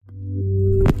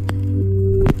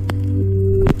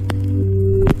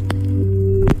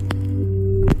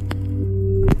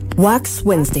Wax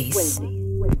Wednesdays.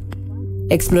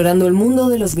 Explorando el mundo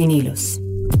de los vinilos.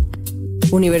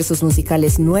 Universos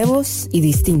musicales nuevos y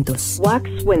distintos. Wax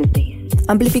Wednesdays.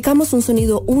 Amplificamos un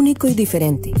sonido único y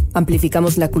diferente.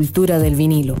 Amplificamos la cultura del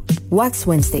vinilo. Wax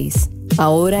Wednesdays.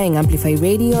 Ahora en Amplify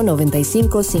Radio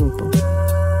 95.5.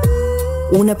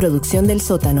 Una producción del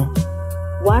sótano.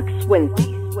 Wax Wednesdays.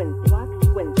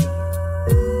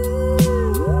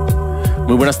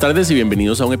 Muy buenas tardes y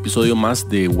bienvenidos a un episodio más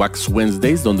de Wax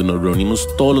Wednesdays, donde nos reunimos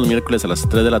todos los miércoles a las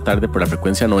 3 de la tarde por la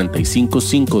frecuencia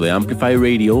 95.5 de Amplify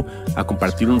Radio a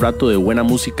compartir un rato de buena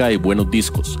música y buenos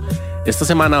discos. Esta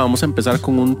semana vamos a empezar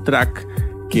con un track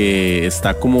que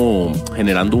está como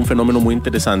generando un fenómeno muy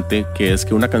interesante, que es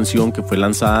que una canción que fue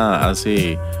lanzada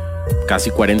hace casi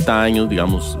 40 años,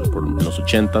 digamos, por los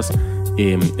 80s,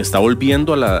 está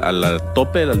volviendo a la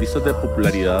tope de las listas de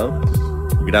popularidad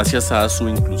gracias a su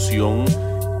inclusión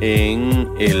en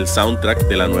el soundtrack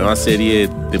de la nueva serie,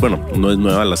 bueno, no es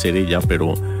nueva la serie ya,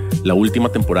 pero la última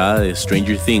temporada de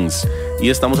Stranger Things. Y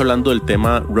estamos hablando del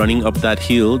tema Running Up That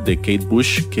Hill de Kate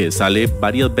Bush, que sale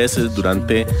varias veces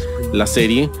durante la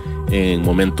serie en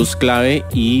momentos clave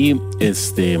y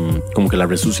como que la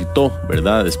resucitó,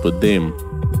 ¿verdad? Después de,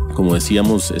 como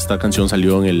decíamos, esta canción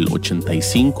salió en el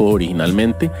 85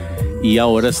 originalmente y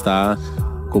ahora está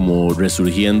como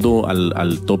resurgiendo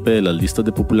al tope de las listas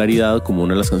de popularidad como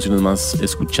una de las canciones más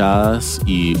escuchadas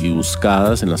y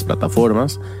buscadas en las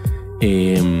plataformas.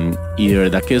 Y de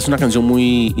verdad que es una canción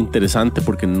muy interesante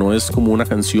porque no es como una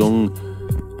canción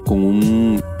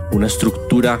con una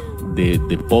estructura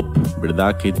de pop,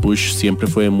 ¿verdad? Kate Bush siempre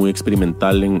fue muy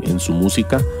experimental en su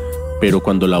música, pero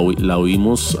cuando la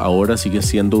oímos ahora sigue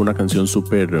siendo una canción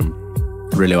súper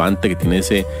relevante, que tiene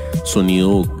ese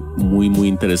sonido muy muy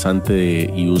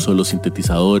interesante y uso de los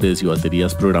sintetizadores y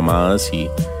baterías programadas y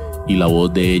la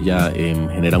voz de ella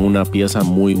generan una pieza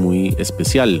muy muy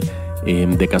especial.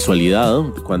 De casualidad,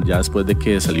 ya después de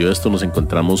que salió esto, nos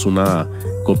encontramos una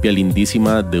copia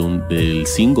lindísima del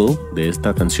single de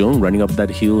esta canción, Running Up That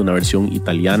Hill, una versión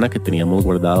italiana que teníamos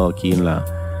guardado aquí en la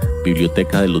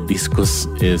biblioteca de los discos,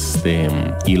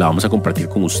 y la vamos a compartir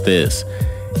con ustedes.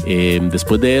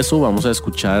 Después de eso vamos a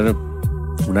escuchar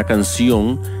una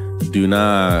canción de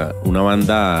una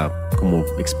banda como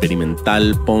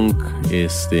experimental punk,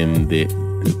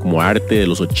 como arte de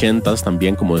los 80s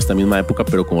también, como de esta misma época,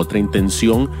 pero con otra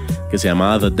intención, que se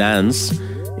llamaba The Dance,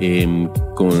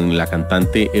 con la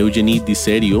cantante Eugenie Di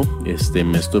Serio.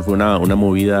 Esto fue una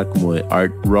movida como de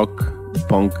art rock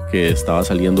punk que estaba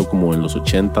saliendo como en los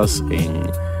 80s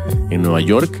en Nueva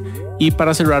York. Y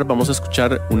para cerrar vamos a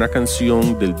escuchar una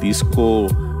canción del disco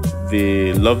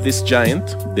de Love This Giant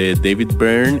de David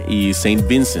Byrne y Saint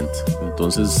Vincent.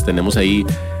 Entonces tenemos ahí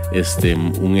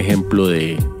un ejemplo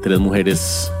de tres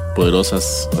mujeres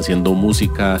poderosas haciendo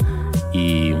música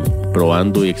y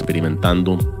probando y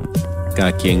experimentando,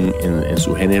 cada quien en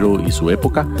su género y su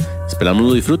época. Esperamos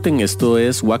lo disfruten. Esto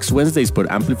es Wax Wednesdays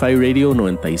por Amplify Radio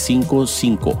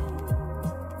 95.5. Cool.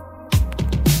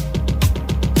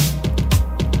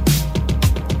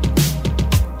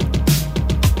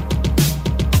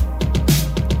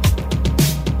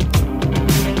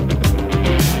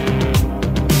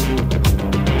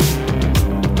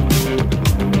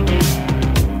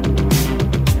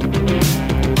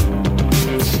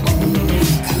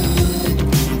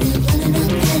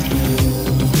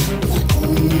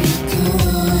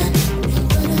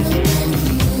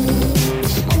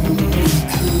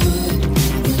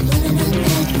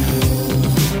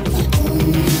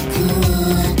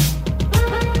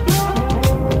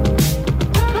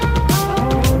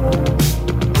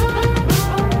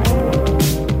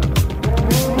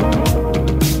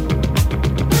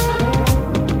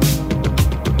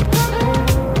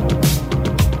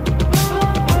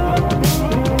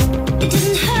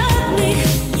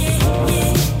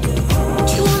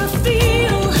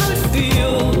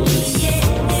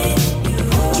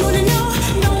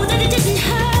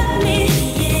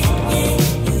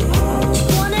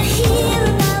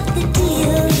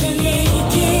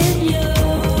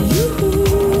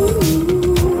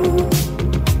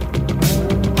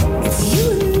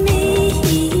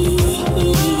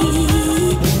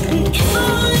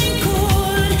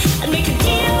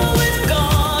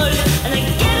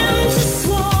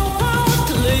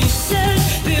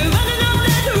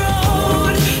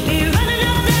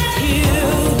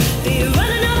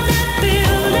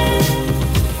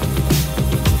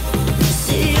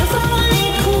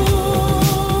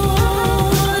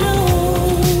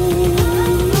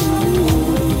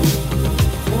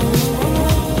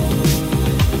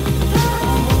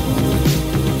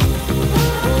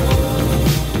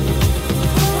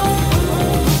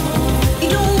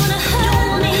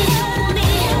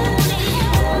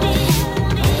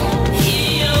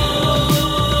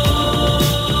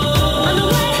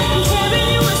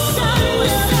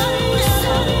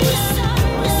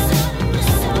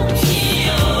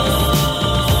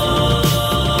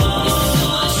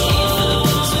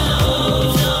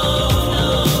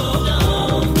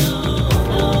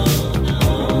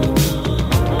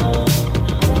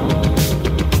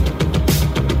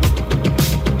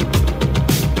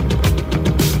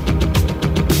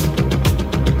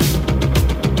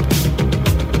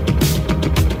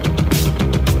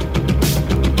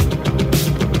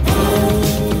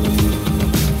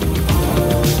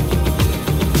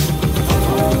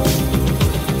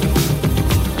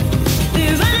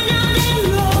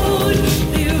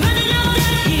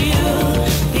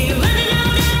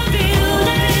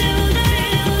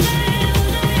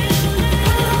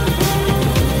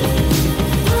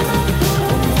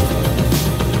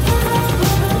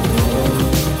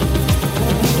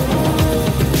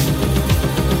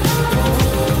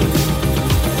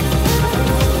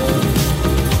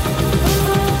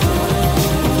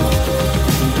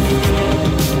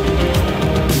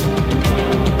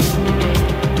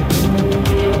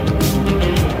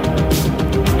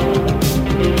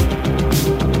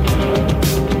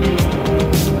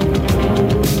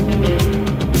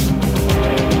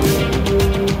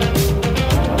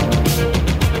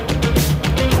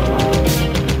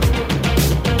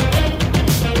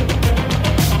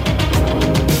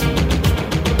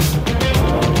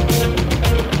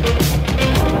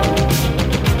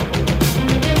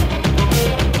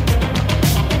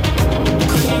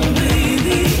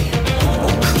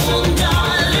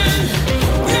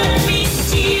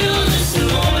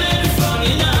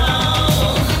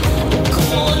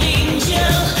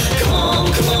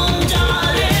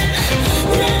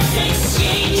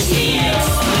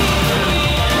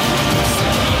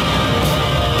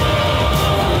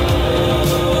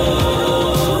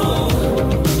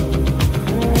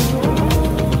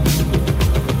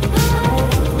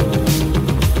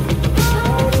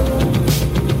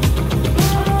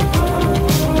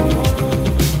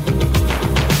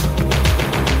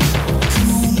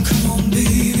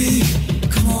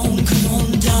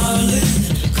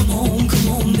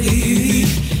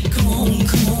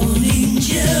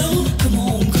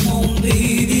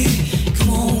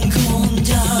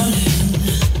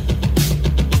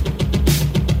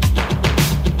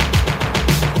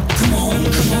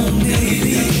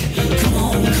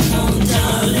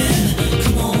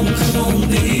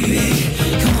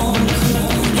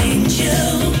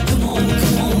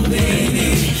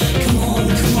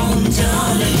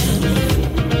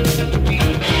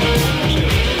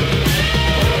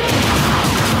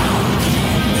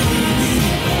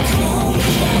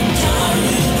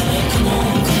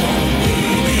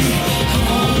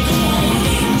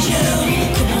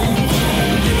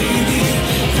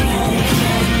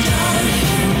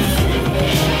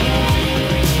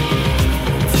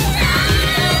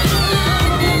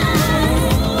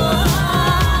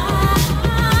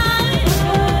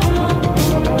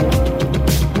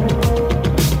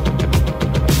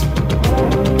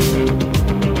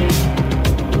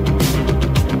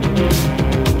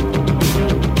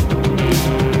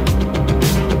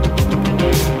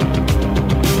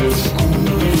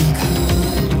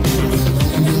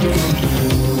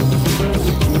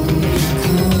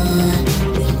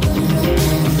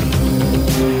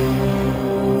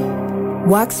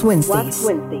 Wax Wednesdays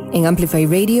en Amplify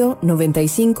Radio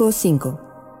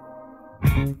 95.5.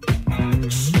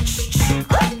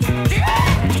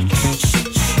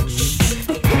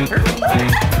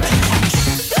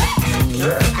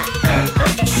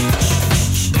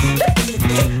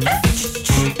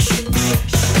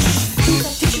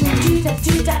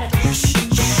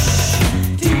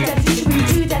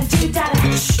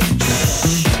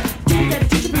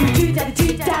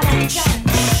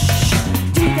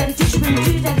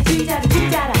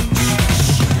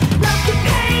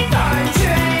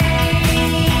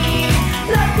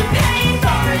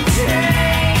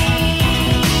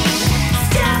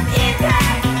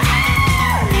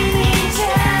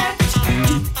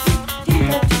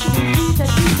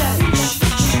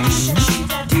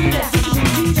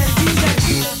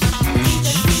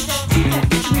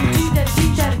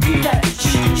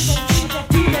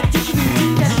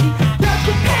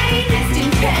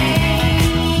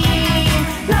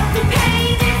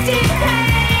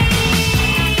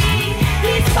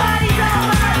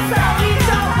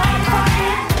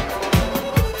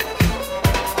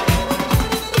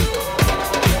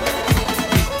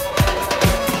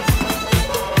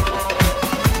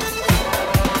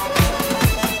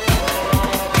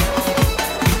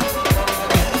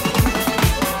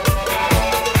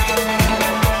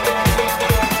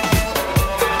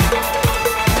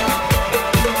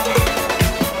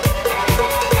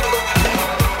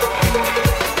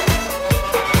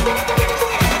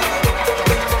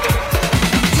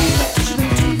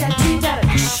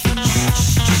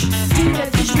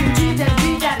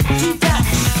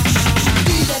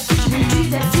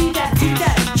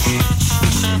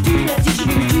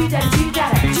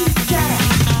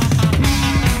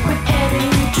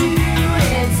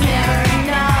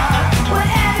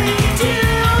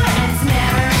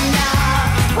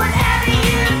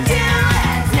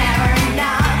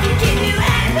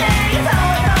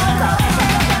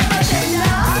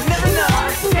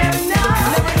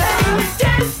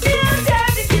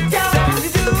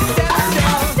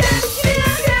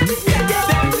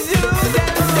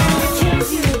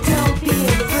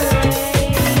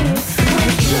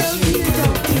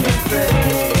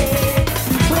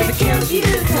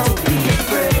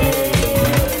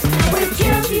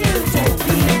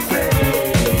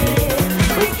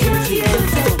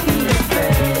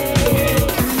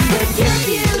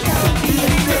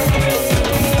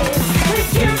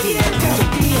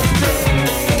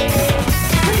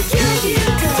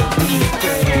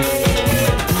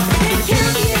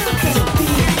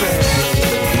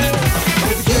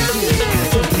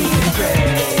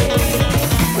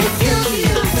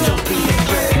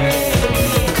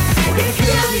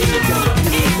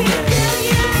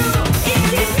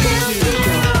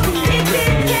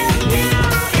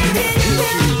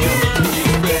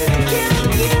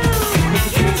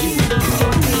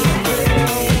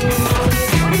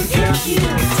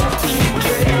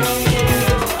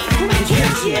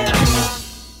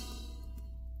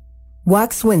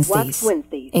 Wax Wednesdays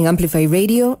en Amplify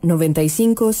Radio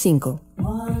 95.5.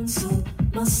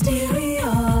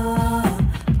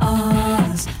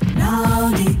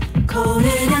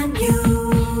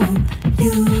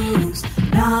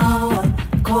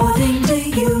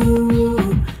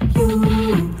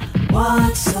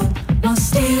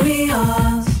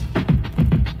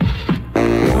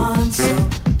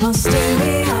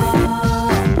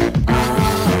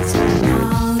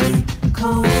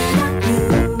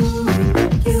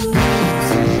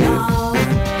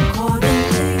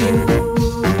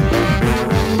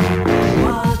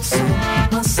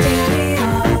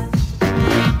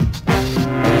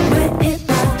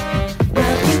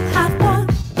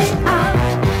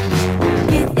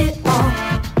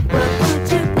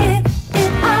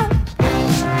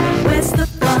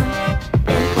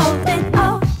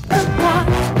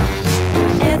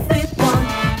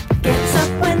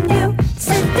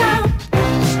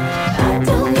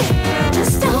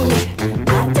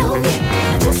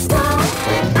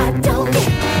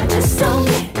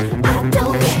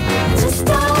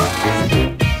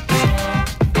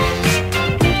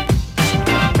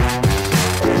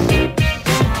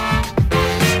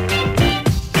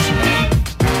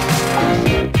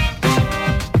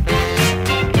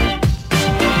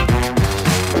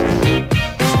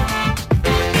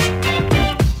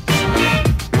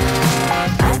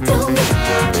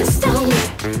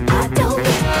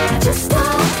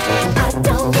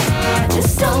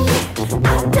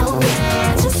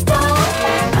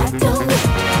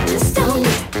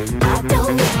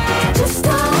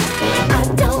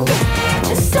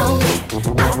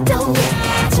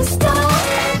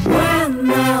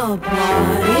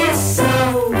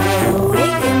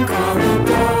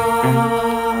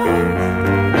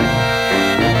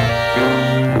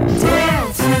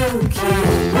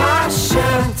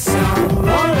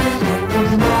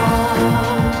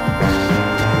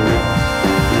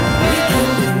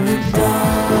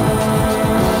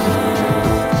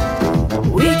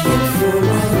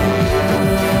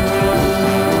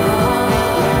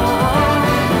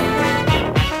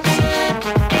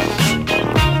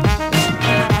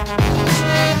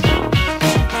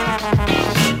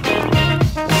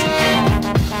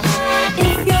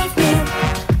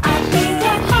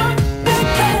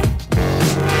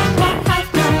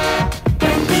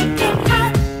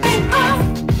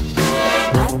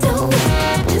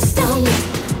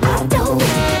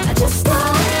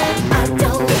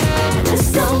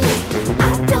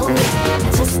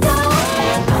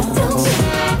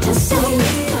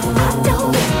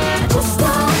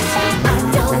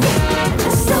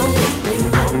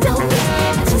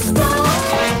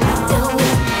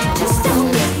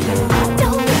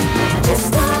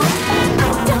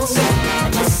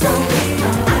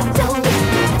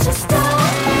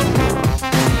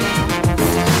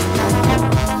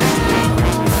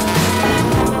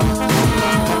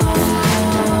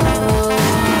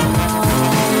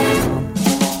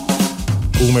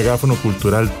 un megáfono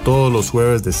cultural todos los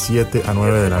jueves de 7 a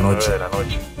 9 de la noche.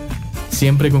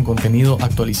 Siempre con contenido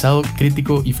actualizado,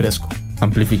 crítico y fresco.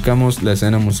 Amplificamos la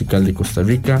escena musical de Costa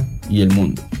Rica y el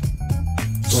mundo.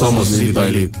 Somos Lead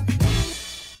by Lead.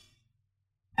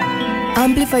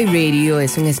 Amplify Radio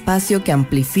es un espacio que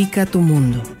amplifica tu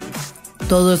mundo.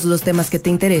 Todos los temas que te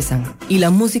interesan y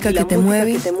la música que te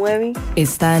mueve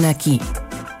están aquí.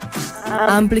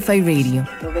 Amplify Radio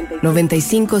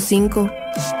 95.5,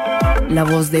 la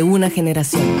voz de una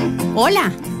generación.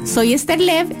 Hola, soy Esther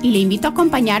Lev y le invito a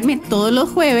acompañarme todos los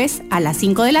jueves a las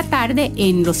 5 de la tarde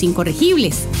en Los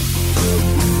Incorregibles.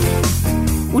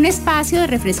 Un espacio de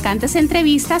refrescantes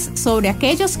entrevistas sobre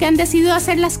aquellos que han decidido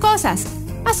hacer las cosas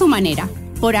a su manera,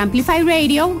 por Amplify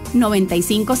Radio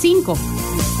 95.5.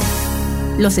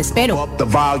 Los espero.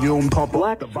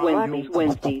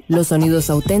 Los sonidos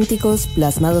auténticos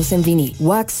plasmados en vinil.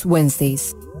 Wax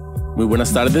Wednesdays. Muy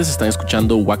buenas tardes, están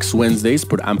escuchando Wax Wednesdays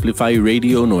por Amplify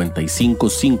Radio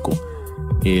 95.5.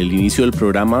 El inicio del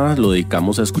programa lo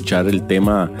dedicamos a escuchar el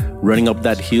tema Running Up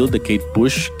That Hill de Kate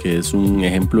Bush, que es un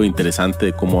ejemplo interesante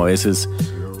de cómo a veces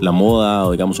la moda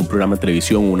o digamos un programa de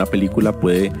televisión o una película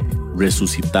puede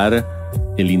resucitar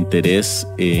el interés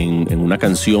en una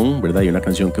canción, ¿verdad? Y una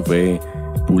canción que fue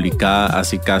publicada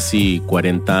hace casi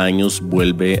 40 años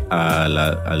vuelve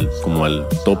como al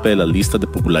tope de las listas de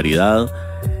popularidad.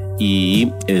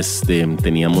 Y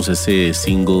teníamos ese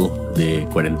single de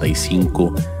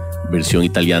 45, versión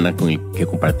italiana, con el que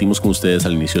compartimos con ustedes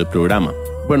al inicio del programa.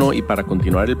 Bueno, y para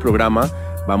continuar el programa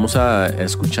vamos a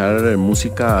escuchar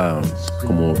música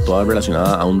como toda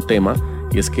relacionada a un tema.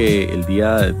 Y es que el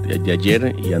día de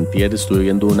ayer y antier estuve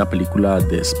viendo una película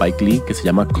de Spike Lee que se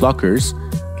llama Clockers,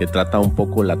 que trata un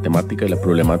poco la temática y la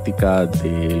problemática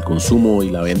del consumo y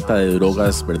la venta de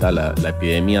drogas, ¿verdad? La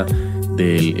epidemia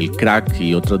del crack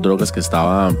y otras drogas que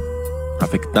estaba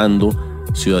afectando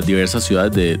diversas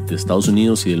ciudades de Estados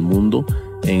Unidos y del mundo.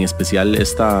 En especial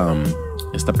esta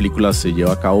película se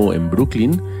lleva a cabo en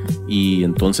Brooklyn, y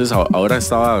entonces ahora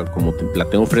estaba, como la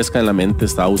tengo fresca en la mente,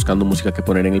 estaba buscando música que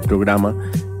poner en el programa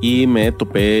y me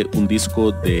topé un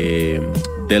disco de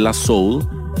La Soul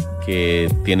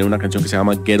que tiene una canción que se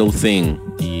llama Ghetto Thing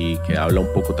y que habla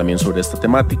un poco también sobre esta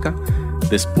temática.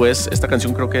 Después, esta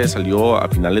canción creo que salió a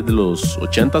finales de los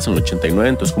 80s, en el 89,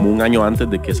 entonces como un año antes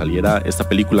de que saliera esta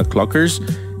película Clockers.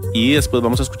 Y después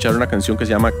vamos a escuchar una canción que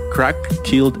se llama Crack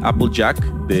Killed Applejack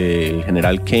del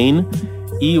General Kane.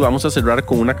 Y vamos a cerrar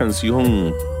con una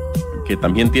canción que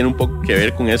también tiene un poco que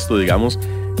ver con esto, digamos,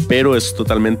 pero es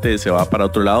totalmente, se va para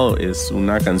otro lado. Es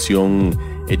una canción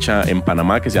hecha en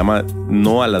Panamá que se llama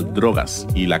No a las Drogas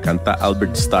y la canta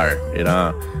Albert Starr.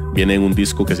 Viene en un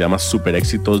disco que se llama Super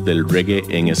Éxitos del Reggae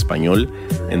en español.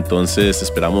 Entonces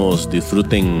esperamos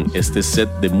disfruten este set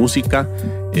de música.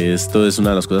 Esto es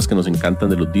una de las cosas que nos encantan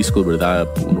de los discos, ¿verdad?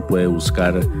 Uno puede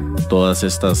buscar todas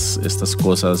estas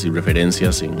cosas y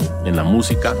referencias en la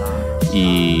música,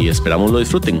 y esperamos lo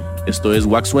disfruten. Esto es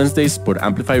Wax Wednesdays por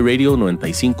Amplify Radio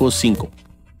 95.5.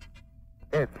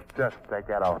 It's just a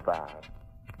ghetto vibe.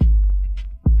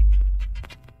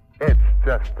 It's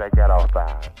just a ghetto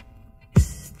vibe.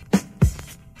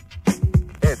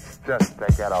 It's just a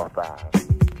ghetto vibe.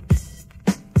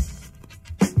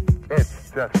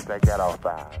 It's just a ghetto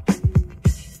vibe.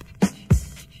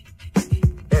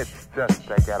 It's just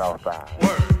a ghetto vibe.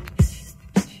 Word.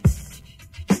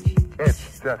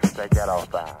 It's just a ghetto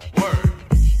vibe. Word.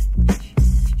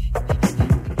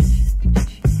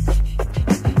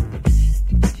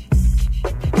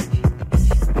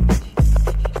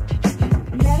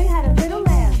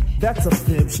 That's a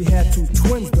fib. She had 2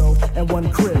 twins though, and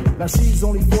 1 crib. Now she's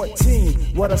only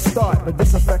 14. What a start, but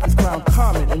this effect is crown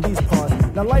common in these parts.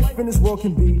 Now life in this world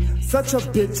can be such a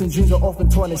bitch, and dreams are often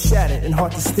torn and shattered and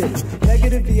hard to stitch.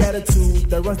 Negative the attitude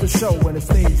that runs the show when it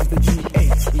stays is the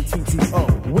G-H-E-T-T-O.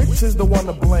 Which is the one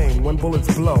to blame when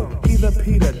bullets blow? Either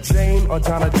Peter, Jane, or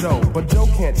John or Joe. But Joe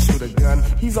can't shoot a gun,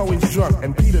 he's always drunk,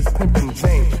 and Peter's pimping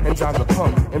Jane, and John's a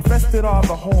punk. Infested are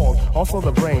the halls, also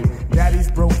the brain. Daddy's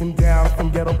broken down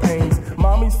from ghetto pains.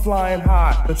 Mommy's flying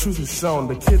high, the truth is shown.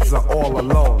 The kids are all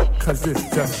alone, cause it's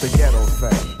just a ghetto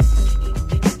thing.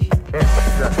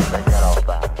 It's just a ghetto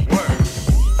thing.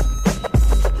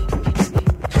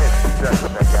 It's just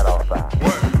a ghetto thing.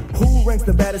 Who ranks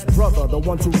the baddest brother, the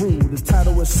one to rule? This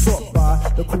title is sought by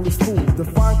the coolest fool.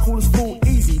 Define coolest fool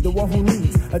easy, the one who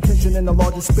needs attention in the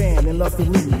largest span and loves to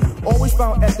lead. Always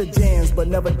found at the jams, but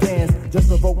never dance. Just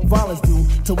provoke violence due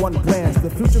to one glance. The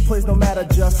future plays no matter,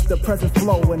 just the present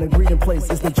flow. And the ingredient place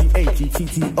is the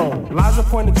G-H-E-T-T-O. Lies are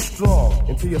pointed strong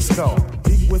into your skull,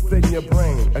 deep within your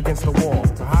brain, against the wall.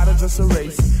 To hide or just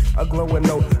erase a glowing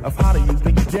note of how to use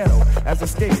the ghetto as a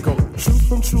scapegoat. Truth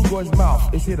from True Boy's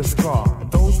mouth is here to scar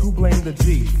those who blame the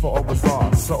G for all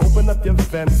bizarre. So open up your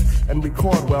vents and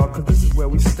record well, cause this is where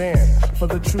we stand for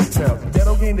the truth tell.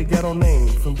 Ghetto gained a ghetto name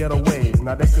from ghetto ways.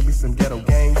 Now there could be some ghetto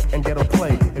games and ghetto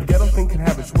play. If ghetto thing can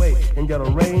have its way in ghetto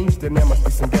range, then there must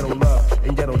be some ghetto love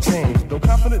and ghetto change. Though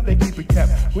confident they keep it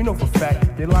kept, we know for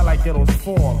fact they lie like ghettos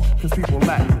form, cause people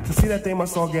lack to see that they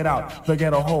must all get out the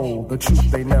ghetto hole, the truth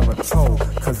they never told,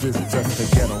 cause it's just a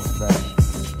ghetto fact.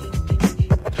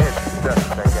 It's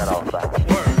just a ghetto fact.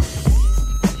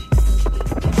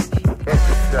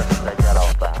 It's just a ghetto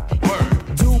fact.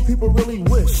 Do people really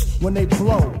wish when they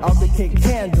blow out the cake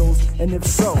candles? And if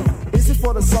so, is it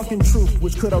for the sunken truth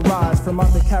which could arise from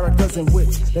out the characters in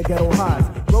which the ghetto hides?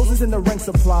 Roses in the rank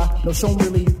supply, no shown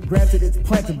relief. Granted it's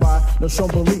planted by no shown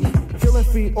belief. Kill and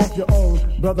feed off your own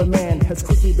brother man has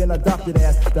quickly been adopted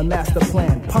as the master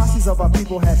plan. Posses of our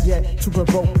people have yet to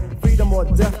provoke freedom or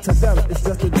death to them. It's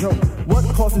just a joke. What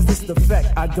causes this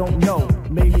defect? I don't know.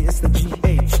 Maybe it's the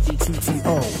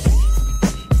GHETTO.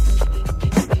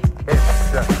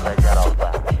 It's just a ghetto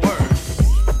fact.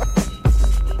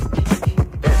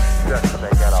 It's just a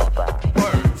ghetto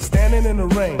fact. Standing in the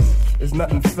rain is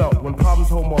nothing felt when problems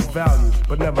hold more value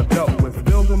but never dealt with.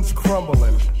 Buildings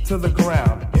crumbling to the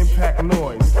ground, impact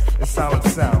noise and silent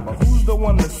sound. But who's the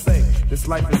one to say this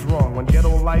life is wrong when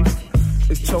ghetto life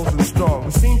is chosen strong?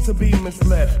 We seem to be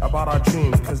misled about our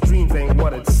dreams, cause dreams ain't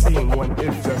what it seems when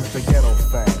it's just a ghetto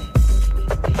thing.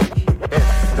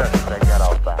 It's just a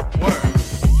ghetto fact.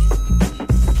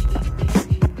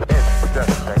 It's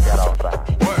just a ghetto fact.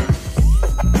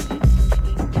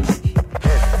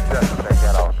 It's just a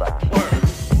ghetto fact.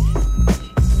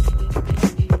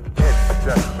 It's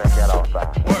just a ghetto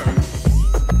fact.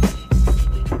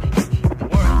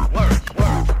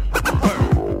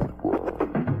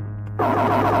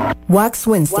 Wax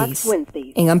Wednesdays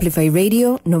en Amplify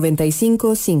Radio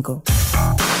 95.5.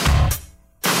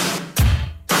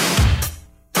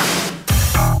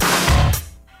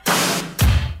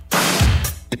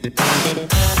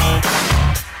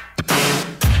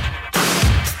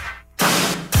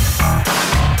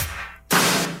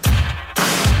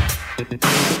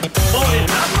 Voted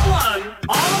 #1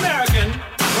 All-American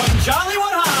from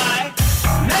Jollywood High,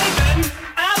 Nathan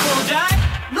Applejack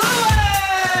Lewis!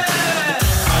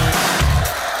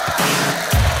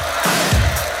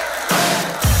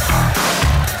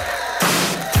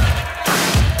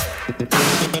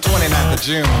 29th of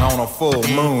June on a full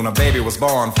moon, a baby was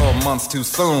born 4 months too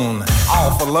soon.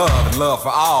 All for love and love for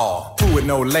all. Who would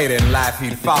know later in life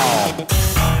he'd fall?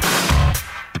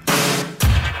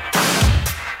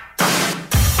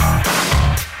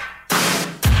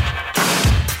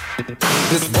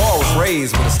 This boy was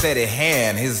raised with a steady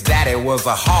hand. His daddy was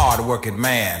a hard-working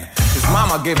man. His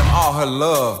mama gave him all her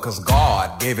love, cause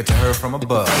God gave it to her from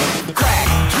above. Crack,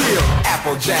 kill,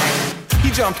 Applejack. He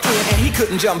jumped in and he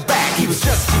couldn't jump back. He was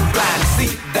just too blind to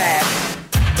see that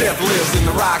death lives in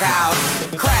the rock house.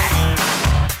 Crack.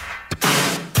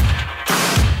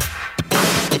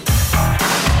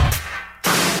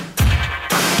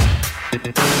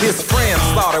 His friends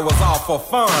thought it was all for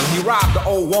fun. He robbed the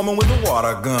old woman with a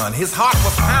water gun. His heart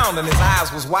was pounding, his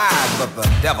eyes was wide, but the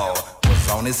devil was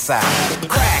on his side.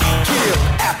 Crack, kill,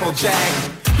 Applejack.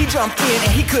 He jumped in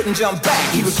and he couldn't jump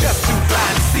back. He was just too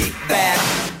blind to see that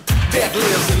death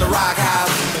lives in the rock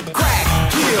house. Crack,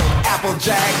 kill,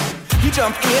 Applejack. He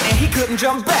jumped in and he couldn't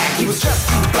jump back. He was just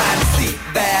too blind to see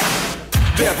that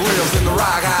death lives in the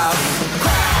rock house.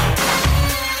 Crack.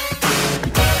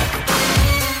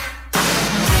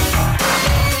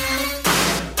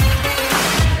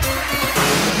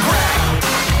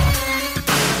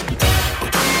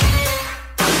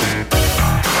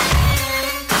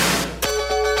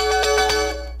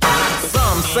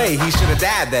 Say he should have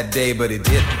died that day, but he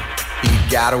didn't. He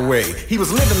got away. He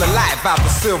was living the life out the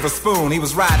silver spoon. He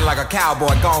was riding like a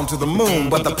cowboy gone to the moon,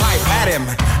 but the pipe had him.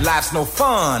 Life's no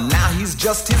fun. Now he's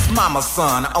just his mama's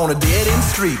son on a dead-end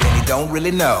street, and he don't really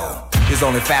know. His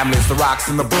only family is the rocks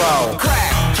and the blow.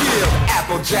 Crack, kill,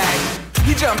 Applejack.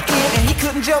 He jumped in and he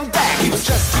couldn't jump back. He was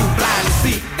just too blind to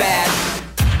see that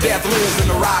death lives in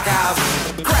the rock house.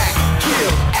 Crack,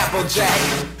 kill,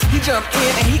 Applejack. He jumped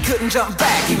in and he couldn't jump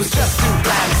back. He was just too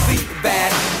blind to see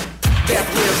that death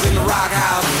lives in the rock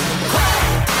house.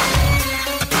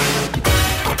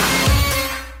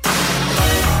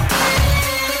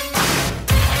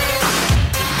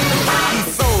 He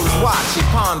sold his watch, he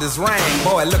pawned pawned his ring.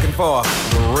 Boy, looking for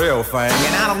the real thing.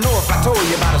 And I don't know if I told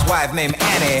you about his wife named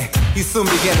Annie. He soon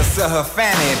began to sell her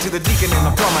fanny to the deacon and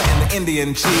the plumber and the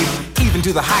Indian chief, even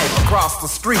to the hype across the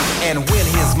street. And when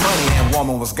his money and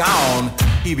woman was gone,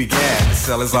 he began to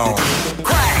sell his own.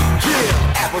 Crack, kill,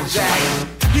 Applejack.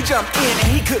 He jumped in and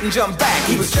he couldn't jump back.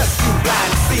 He was just too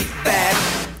blind to see that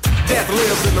death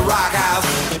lives in the rock house.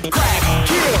 Crack,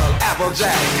 kill,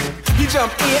 Applejack. He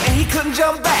jumped in and he couldn't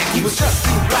jump back. He was just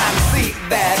too blind to see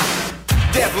that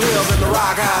death lives in the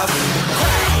rock house.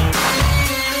 Crack.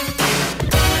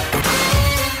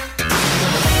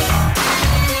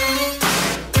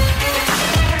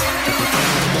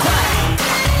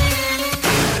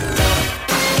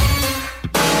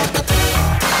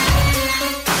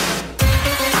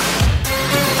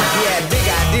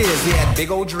 He had big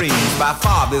old dreams. By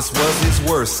far this was his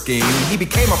worst scheme. He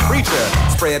became a preacher,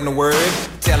 spreading the word,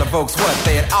 telling folks what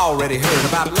they had already heard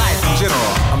about life in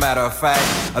general. A matter of fact,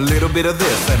 a little bit of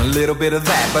this and a little bit of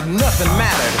that, but nothing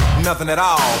mattered, nothing at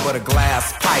all, but a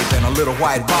glass pipe and a little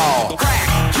white ball.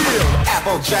 Crack, kill,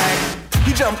 Applejack.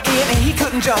 He jumped in and he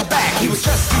couldn't jump back. He was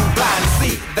just too blind to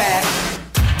see that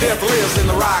death lives in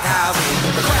the rock house.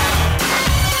 Crack.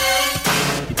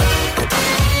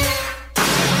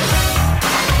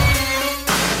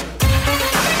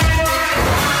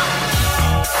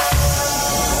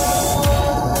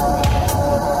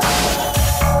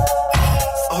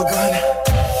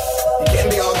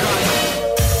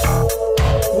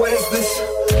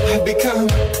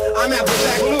 I'm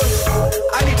Applejack Lewis.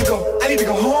 I need to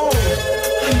go home.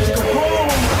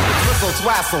 Twistle,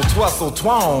 twassle, twistle,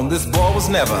 twone. This boy was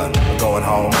never going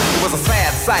home. It was a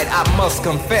sad sight, I must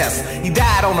confess. He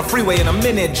died on the freeway in a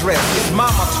minute dress. His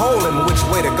mama told him which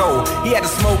way to go. He had to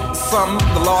smoke something,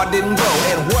 the Lord didn't go.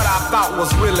 And what I thought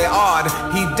was really odd,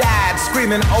 he died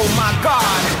screaming, oh my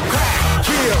God. Crack,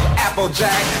 kill,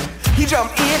 Applejack. He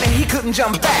jumped in and he couldn't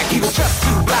jump back. He was just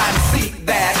too blind to see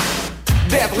that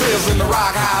death lives in the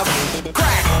rock house.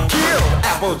 Crack, kill,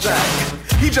 Applejack.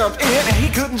 He jumped in and he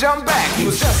couldn't jump back. He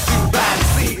was just too blind to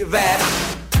see that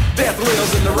death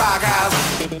lives in the rock house.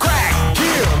 Crack,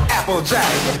 kill,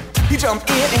 Applejack. He jumped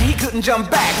in and he couldn't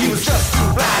jump back. He was just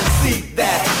too blind to see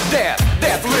that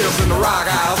death lives in the rock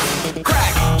house.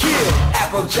 Crack, kill,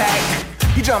 Applejack.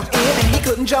 He jumped in and he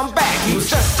couldn't jump back. He was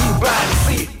just too blind to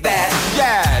see that,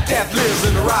 yeah, death lives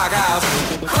in the rock house.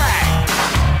 Crack.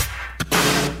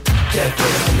 Death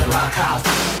lives in the rock house.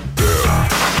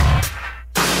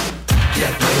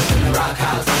 Death lives in the rock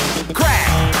house. Crack,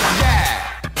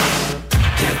 yeah.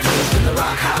 Death lives in the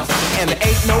rock house. And there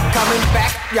ain't no coming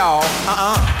back, y'all.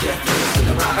 Death lives in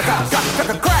the rock house.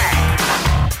 Crack.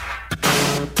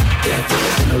 Death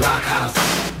lives in the rock house.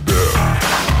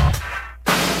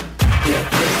 Death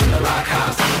lives in the rock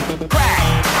house. Crack,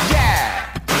 yeah.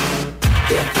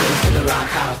 Death lives in the rock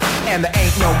house. And there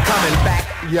ain't no coming back,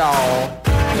 y'all.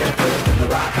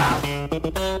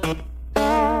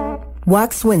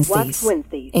 Wax Wednesdays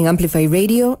en Amplify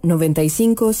Radio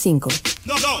 95.5.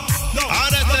 No.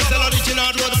 Ahora este es el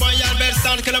original Road Boy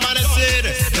Albertán que le va a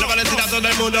decir a todo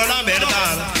el mundo la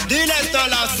verdad. Dile esto a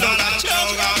las drogas,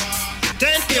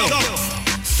 thank you.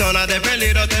 Zona de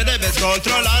peligro te debes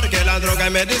controlar, que la droga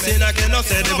es medicina que no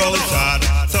se debe usar.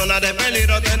 Zona de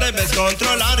peligro te debes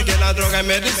controlar, que la droga es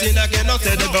medicina que no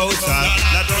se debe usar.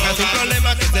 La droga es un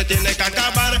problema que se tiene que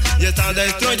acabar y está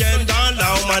destruyendo a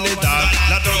la humanidad.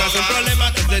 La droga es un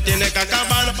problema que se tiene que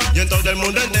acabar y en todo el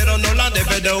mundo entero no la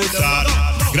debe de usar.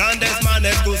 Grandes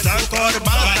manes que usan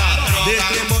corbata,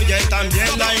 distribuyen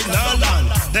también la inhalan.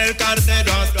 Del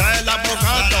cartero hasta el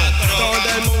abogado, todo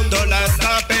el mundo la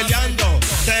está peleando.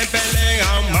 Se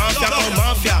pelean mafia con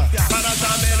mafia para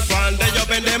saber cuál de ellos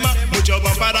vende más. Muchos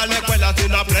van para la escuela si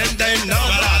no aprenden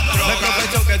nada. La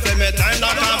profesión que se meta en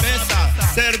la cabeza,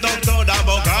 ser doctor,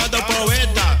 abogado,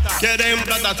 poeta. Quieren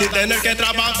plata sin tener que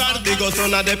trabajar. Digo,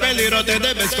 zona de peligro te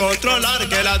debes controlar,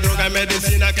 que la droga es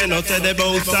medicina que no se debe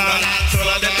usar.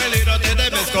 Zona de peligro te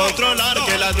debes controlar,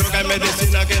 que la droga es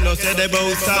medicina que no se debe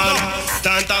usar.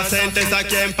 Tantas gentes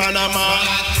aquí en Panamá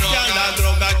que a la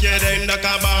droga quieren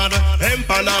acabar. En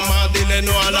Panamá dile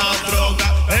no a la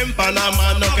droga. En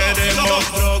Panamá no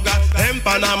queremos droga. En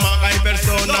Panamá hay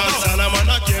personas sanas.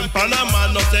 Aquí en Panamá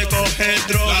no se coge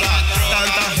droga.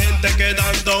 Tanta gente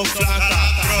quedando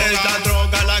flaca. Es la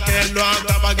droga la que lo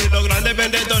acaba. Y los grandes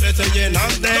vendedores se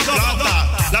llenan de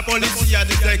plata. La policía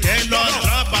dice que lo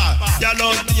atrapa. Y a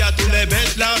los días tú le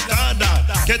ves la cara.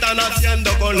 ¿Qué están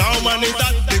haciendo con la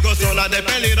humanidad? Digo, zona de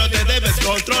peligro te debes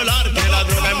controlar, que la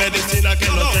droga es medicina que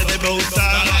no se debe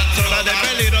usar. Zona de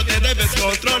peligro te debes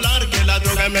controlar, que la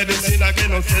droga es medicina que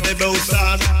no se debe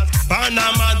usar.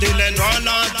 Panamá, dile no a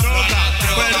la droga.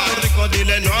 Puerto Rico,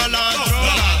 dile no a la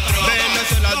droga.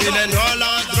 dile no a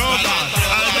la droga.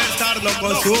 Albert no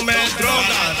consume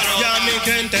drogas. Y a mi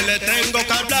gente le tengo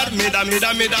que hablar. Mira,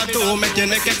 mira, mira, tú me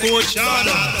tienes que escuchar.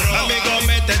 Amigo,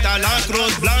 métete a la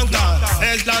Cruz Blanca.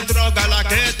 Es la droga la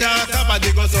que te acaba.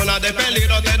 Digo, zona de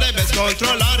peligro te debes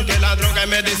controlar. Que la droga es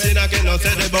medicina que no se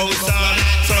debe usar.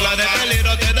 Zona de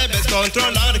peligro te debes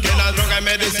controlar. Que la droga es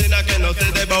medicina que no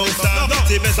se debe usar.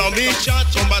 Si ves a un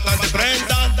bichat con bastante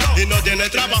prenda y no tiene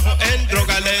trabajo en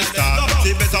droga le está.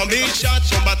 Si ves a un bichat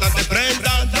con bastante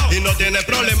prenda y no tiene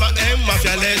problema en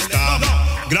mafia le está.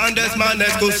 Grandes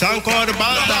manes que usan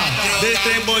corbata,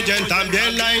 distribuyen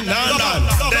también la inhalan.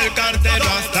 Del cartero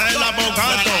hasta el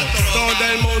abogado, todo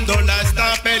el mundo la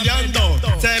está peleando.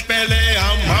 Se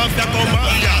pelean mafia con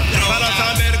mafia para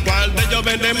saber cuál de ellos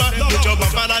vende más. Muchos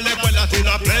van para la escuela si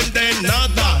no aprenden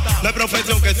nada. No hay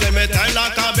profesión que se meta en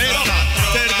la cabeza.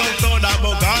 Ser doctor,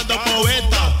 abogado,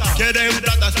 poeta. Quieren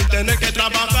plata sin tener que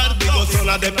trabajar. Digo,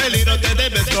 zona de peligro te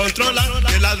debes controlar.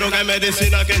 Que la droga es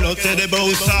medicina que no se debe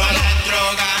usar.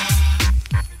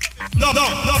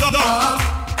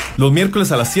 Los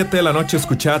miércoles a las 7 de la noche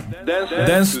escuchad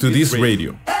Dance to This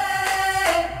Radio.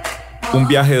 Un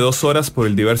viaje de 2 horas por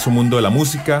el diverso mundo de la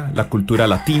música, la cultura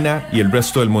latina y el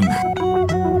resto del mundo.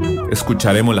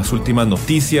 Escucharemos las últimas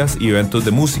noticias y eventos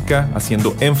de música,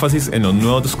 haciendo énfasis en los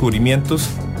nuevos descubrimientos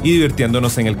y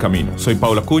divirtiéndonos en el camino. Soy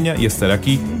Paula Acuña y estaré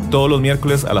aquí todos los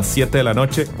miércoles a las 7 de la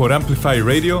noche por Amplify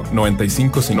Radio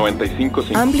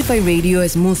 95.5. Amplify Radio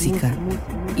es música,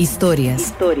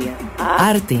 historias,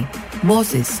 arte,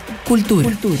 voces, cultura.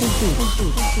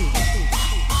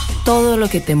 Todo lo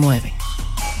que te mueve.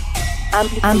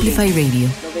 Amplify Radio.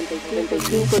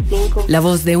 La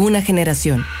voz de una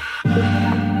generación.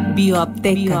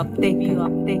 Bioapteca.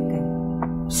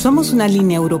 Somos una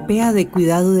línea europea de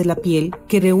cuidado de la piel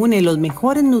que reúne los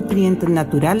mejores nutrientes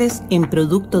naturales en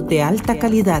productos de alta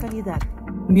calidad.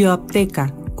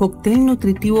 Bioapteca, cóctel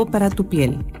nutritivo para tu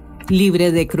piel.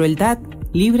 Libre de crueldad,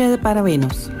 libre de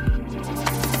parabenos.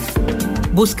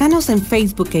 Búscanos en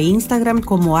Facebook e Instagram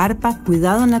como ARPA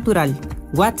Cuidado Natural.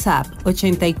 WhatsApp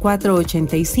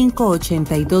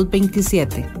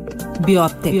 8485-8227.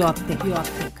 Bioapteca.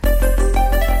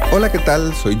 Hola, ¿qué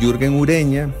tal? Soy Jürgen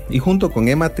Ureña y junto con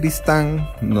Emma Tristán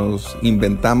nos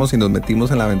inventamos y nos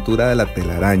metimos en la aventura de La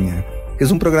Telaraña, que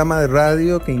es un programa de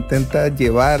radio que intenta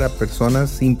llevar a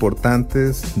personas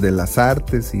importantes de las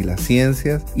artes y las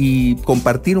ciencias y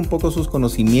compartir un poco sus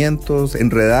conocimientos,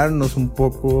 enredarnos un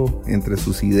poco entre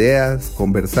sus ideas,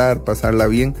 conversar, pasarla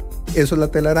bien. Eso es La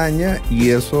Telaraña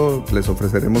y eso les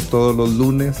ofreceremos todos los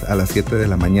lunes a las 7 de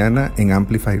la mañana en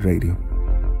Amplify Radio.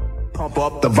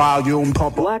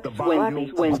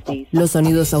 Los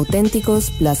sonidos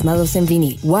auténticos plasmados en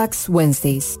vinil. Wax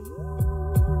Wednesdays.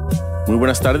 Muy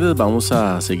buenas tardes, vamos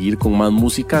a seguir con más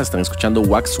música. Están escuchando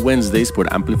Wax Wednesdays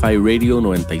por Amplify Radio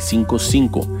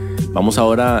 95.5. Vamos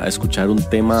ahora a escuchar un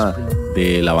tema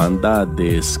de la banda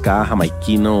de ska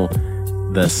jamaiquino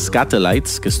The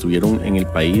Scatolites, que estuvieron en el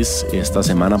país esta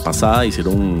semana pasada.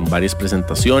 Hicieron varias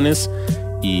presentaciones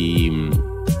y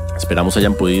esperamos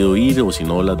hayan podido ir, o si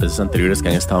no, las veces anteriores que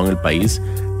han estado en el país.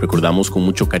 Recordamos con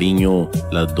mucho cariño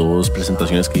las 2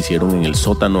 presentaciones que hicieron en el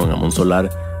sótano en Amon Solar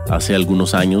hace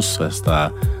algunos años,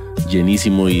 hasta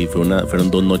llenísimo, y fueron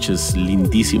 2 noches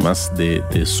lindísimas de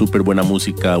súper buena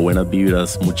música, buenas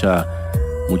vibras, mucha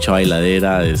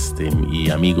bailadera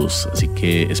y amigos. Así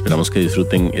que esperamos que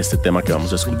disfruten este tema que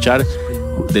vamos a escuchar.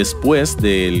 Después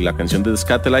de la canción de The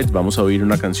Scatolites vamos a oír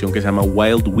una canción que se llama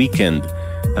Wild Weekend.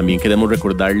 También queremos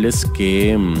recordarles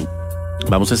que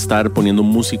vamos a estar poniendo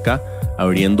música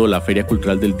abriendo la Feria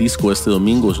Cultural del Disco este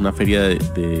domingo. Es una feria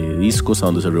de discos a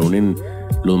donde se reúnen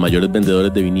los mayores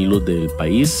vendedores de vinilos del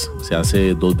país. Se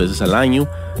hace 2 veces al año,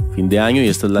 fin de año, y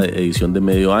esta es la edición de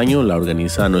medio año. La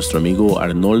organiza nuestro amigo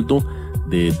Arnoldo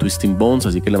de Twisting Bones,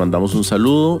 así que le mandamos un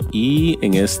saludo. Y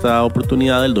en esta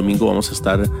oportunidad el domingo voy a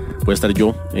estar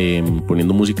yo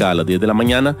poniendo música a las 10 de la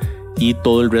mañana, y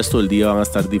todo el resto del día van a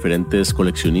estar diferentes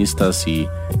coleccionistas y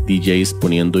DJs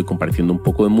poniendo y compartiendo un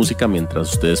poco de música,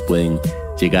 mientras ustedes pueden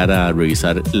llegar a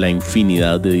revisar la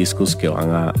infinidad de discos que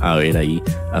van a ver ahí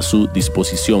a su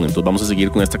disposición. Entonces vamos a seguir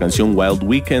con esta canción Wild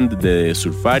Weekend de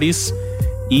Surfaris,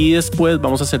 y después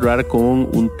vamos a cerrar con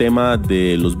un tema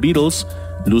de los Beatles,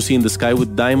 Lucy in the Sky with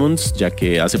Diamonds, ya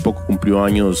que hace poco cumplió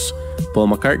años Paul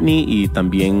McCartney y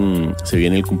también se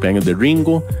viene el cumpleaños de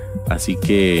Ringo. Así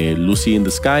que Lucy in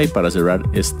the Sky para cerrar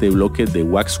este bloque de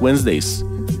Wax Wednesdays.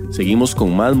 Seguimos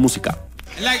con más música.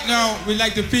 We'd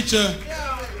like to feature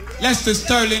Lester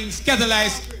Sterling,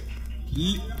 Scatolites.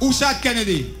 Who shot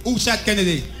Kennedy? Who shot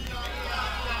Kennedy?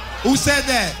 Who said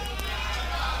that?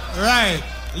 Right,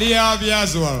 Lee Harvey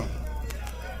Oswald.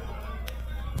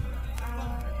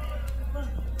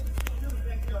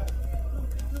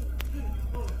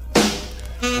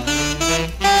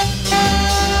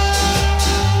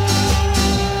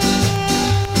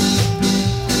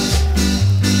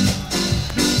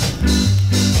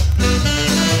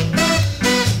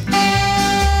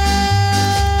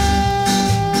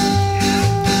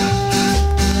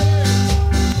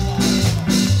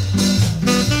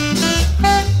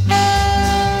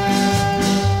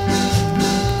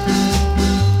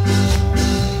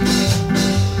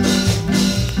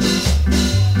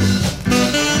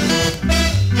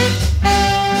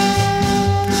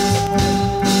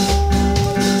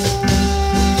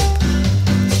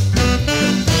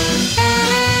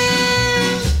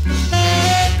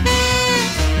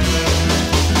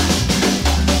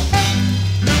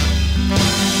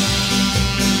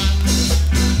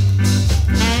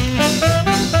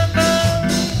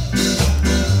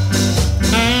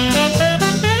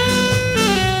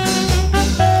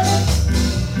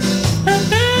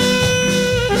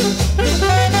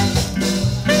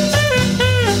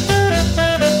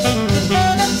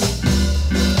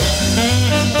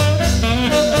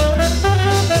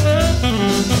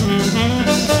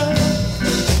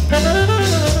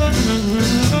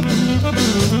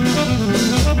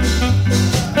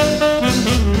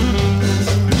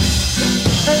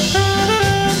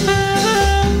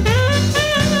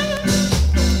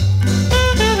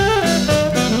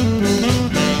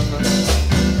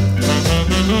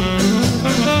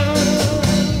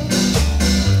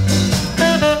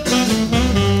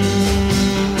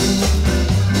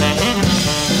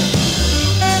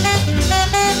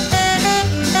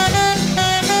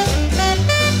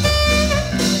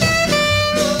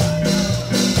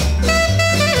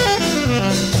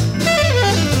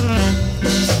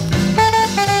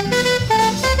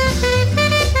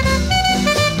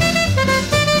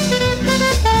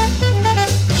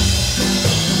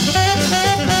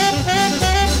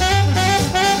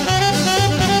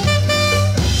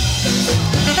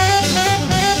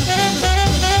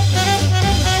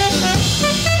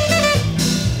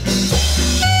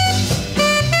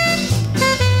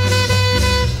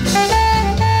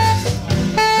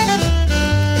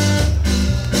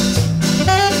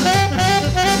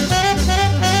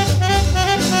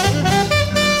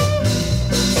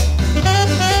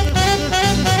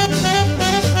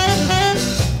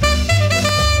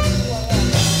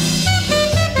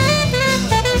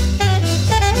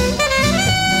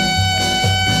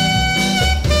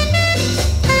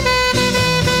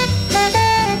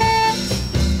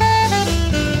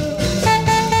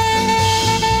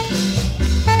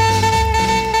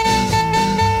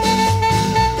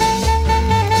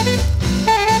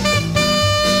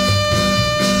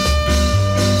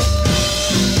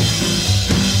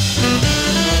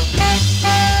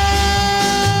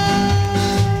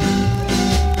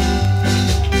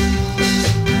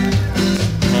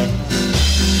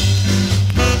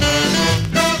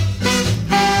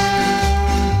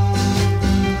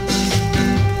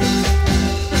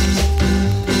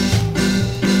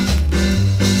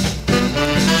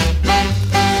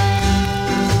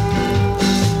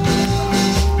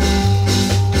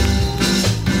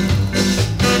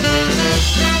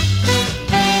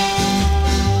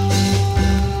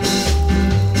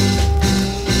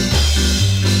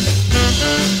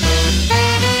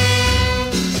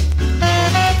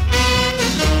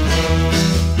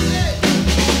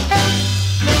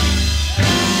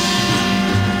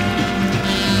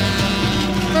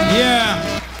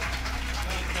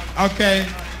 Okay.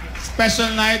 Special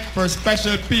night for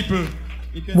special people.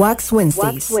 Wax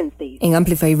Wednesdays. En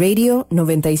Amplify Radio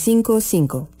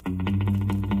 95.5.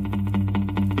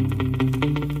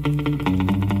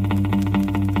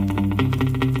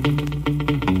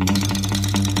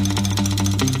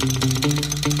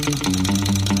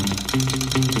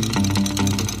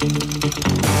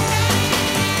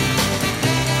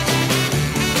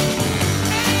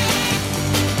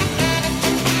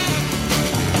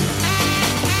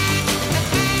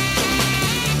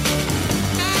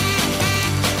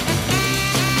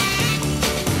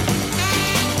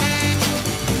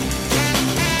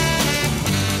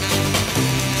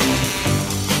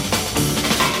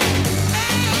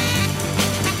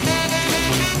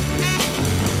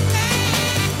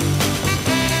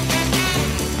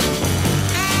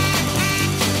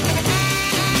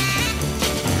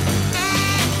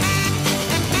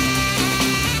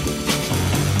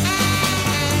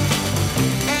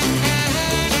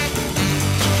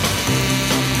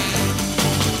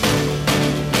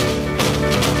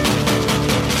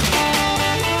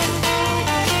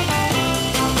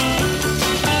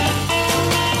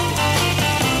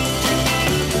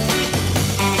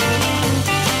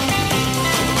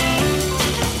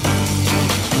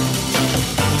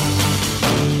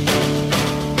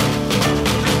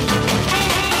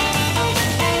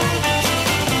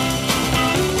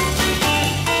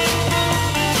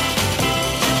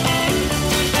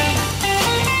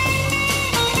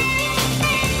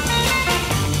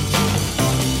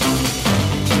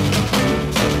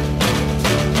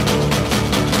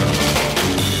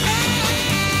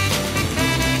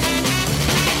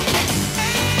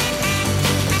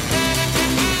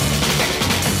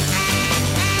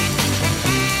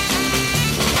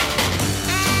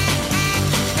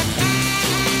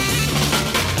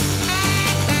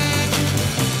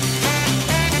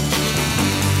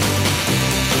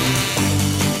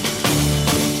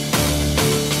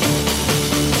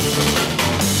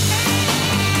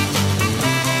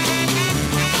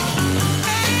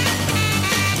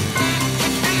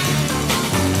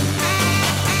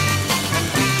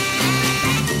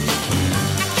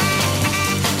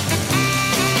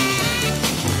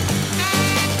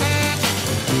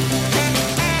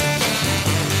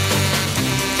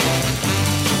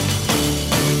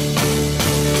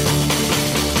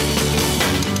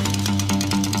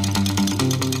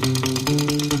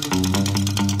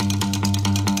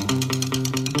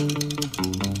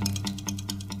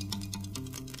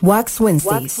 Wax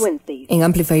Wednesdays. En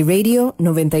Amplify Radio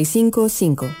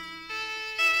 95.5.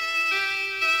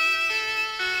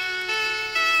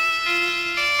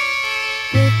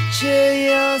 Picture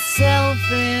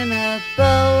yourself in a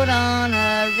boat on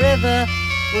a river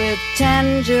with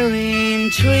tangerine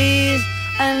trees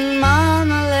and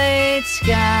marmalade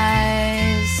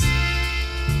skies.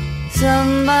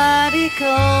 Somebody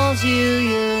calls you,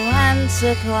 you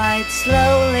answer quite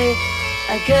slowly.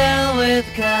 A girl with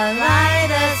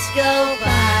kaleidoscope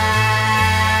eyes.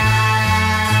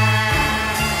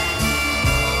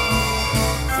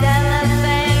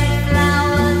 Cellophane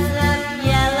flowers of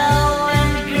yellow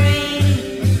and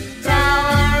green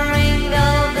towering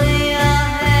over your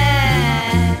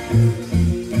head.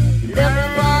 Look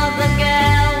for the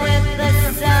girl with the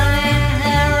sun in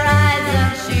her eyes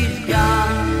and she's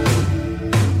gone.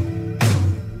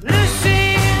 Lucy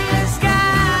in the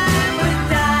sky with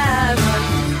diamonds.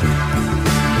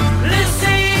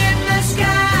 Lucy in the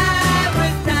sky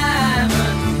with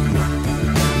diamonds.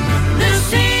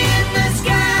 Lucy in the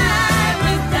sky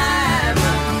with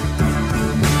diamonds.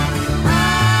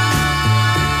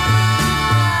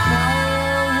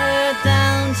 Follow her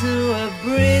down to a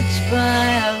bridge by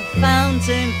a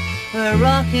fountain where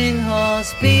rocking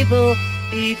horse people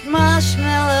eat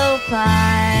marshmallow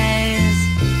pies.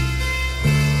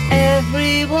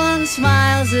 Everyone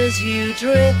smiles as you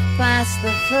drift past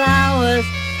the flowers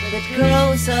that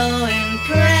grow so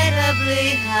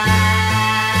incredibly high.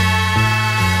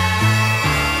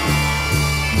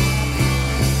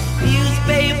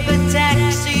 Newspaper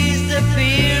taxis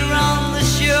appear on the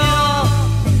shore,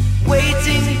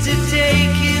 waiting to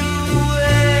take you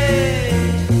away.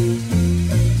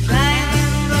 Climb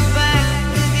in the back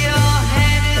with your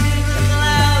head in the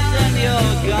clouds and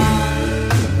you're gone.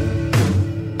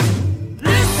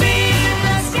 Lucy in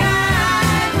the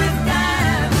sky with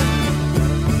diamonds.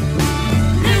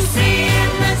 Lucy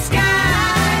in the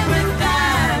sky with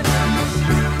diamonds.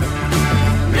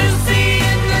 Lucy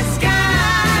in the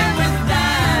sky with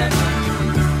diamonds.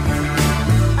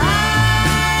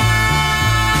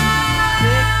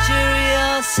 Picture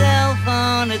yourself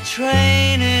on a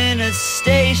train in a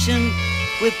station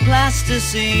with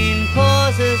plasticine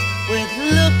pauses, with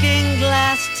looking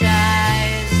glass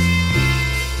ties.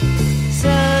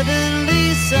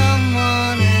 Suddenly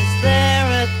someone is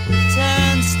there at the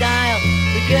turnstile,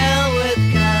 the girl with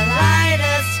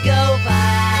kaleidoscope eyes.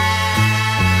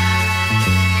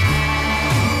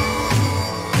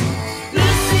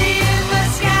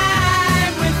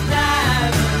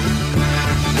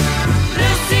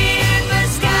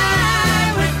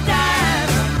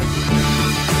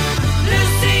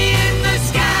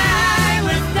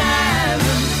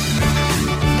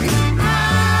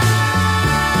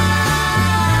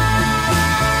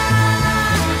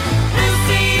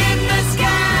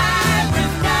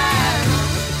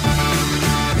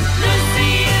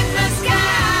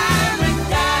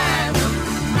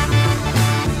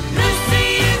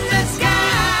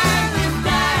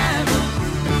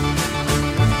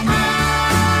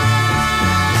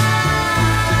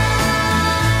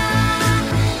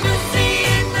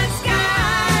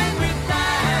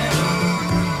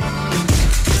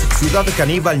 Ciudad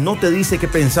Caníbal no te dice qué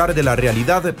pensar de la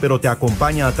realidad, pero te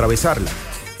acompaña a atravesarla.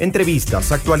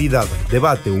 Entrevistas, actualidad,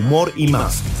 debate, humor y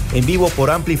más. En vivo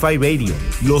por Amplify Radio,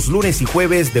 los lunes y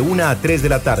jueves de 1 a 3 de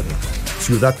la tarde.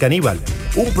 Ciudad Caníbal,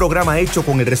 un programa hecho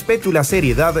con el respeto y la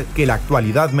seriedad que la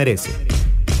actualidad merece.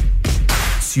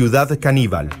 Ciudad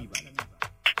Caníbal.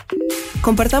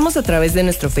 Compartamos a través de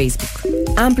nuestro Facebook,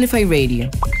 Amplify Radio.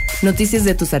 Noticias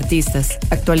de tus artistas,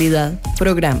 actualidad,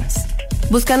 programas.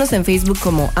 Búscanos en Facebook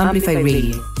como Amplify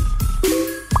Radio.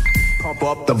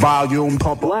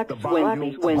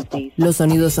 Los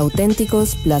sonidos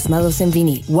auténticos plasmados en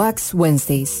vinil. Wax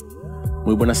Wednesdays.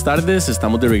 Muy buenas tardes,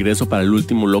 estamos de regreso para el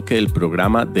último bloque del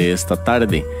programa de esta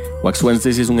tarde. Wax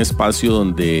Wednesdays es un espacio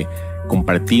donde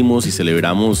compartimos y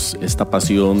celebramos esta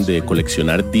pasión de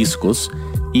coleccionar discos.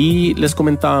 Y les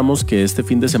comentábamos que este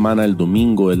fin de semana, el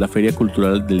domingo, es la Feria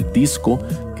Cultural del Disco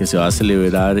que se va a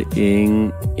celebrar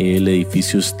en el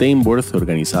edificio Steinworth,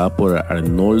 organizada por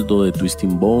Arnoldo de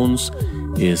Twisting Bones.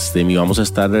 Y vamos a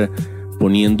estar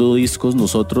poniendo discos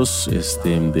nosotros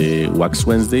de Wax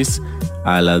Wednesdays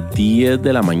a las 10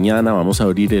 de la mañana. Vamos a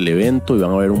abrir el evento y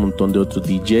van a haber un montón de otros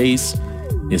DJs.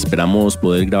 Esperamos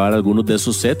poder grabar algunos de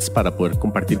esos sets para poder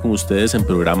compartir con ustedes en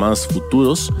programas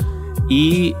futuros.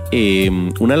 Y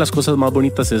una de las cosas más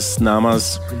bonitas es nada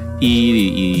más ir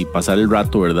y pasar el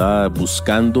rato, ¿verdad?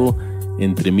 Buscando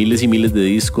entre miles y miles de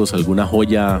discos alguna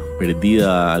joya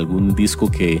perdida, algún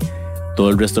disco que todo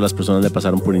el resto de las personas le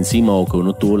pasaron por encima o que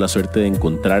uno tuvo la suerte de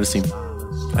encontrarse.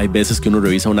 Hay veces que uno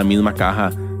revisa una misma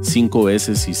caja 5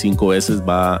 veces y 5 veces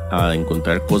va a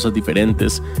encontrar cosas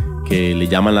diferentes que le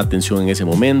llaman la atención en ese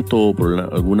momento o por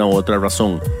alguna u otra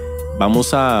razón.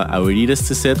 Vamos a abrir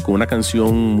este set con una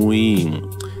canción muy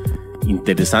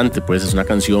interesante, pues es una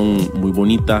canción muy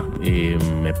bonita,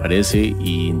 me parece,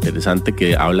 y interesante,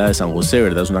 que habla de San José,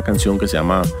 ¿verdad? Es una canción que se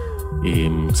llama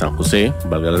San José,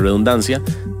 valga la redundancia,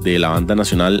 de la banda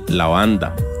nacional La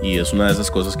Banda, y es una de esas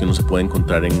cosas que uno se puede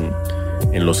encontrar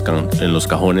en los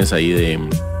cajones ahí de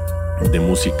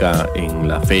música en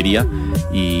la feria.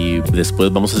 Y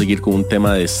después vamos a seguir con un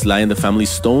tema de Sly and the Family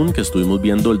Stone, que estuvimos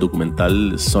viendo el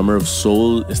documental Summer of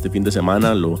Soul este fin de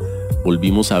semana, lo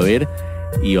volvimos a ver,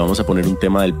 y vamos a poner un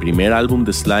tema del primer álbum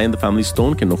de Sly and the Family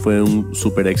Stone, que no fue un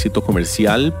super éxito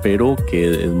comercial, pero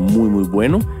que es muy muy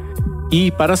bueno.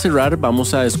 Y para cerrar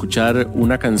vamos a escuchar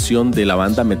una canción de la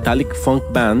banda Metallic Funk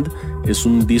Band. Es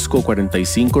un disco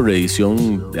 45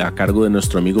 reedición a cargo de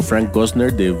nuestro amigo Frank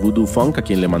Gosner de Voodoo Funk, a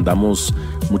quien le mandamos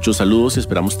muchos saludos y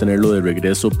esperamos tenerlo de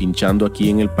regreso pinchando aquí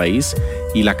en el país.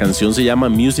 Y la canción se llama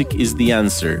Music is the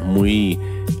Answer, muy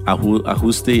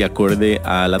ajuste y acorde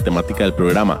a la temática del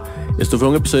programa. Esto fue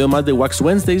un episodio más de Wax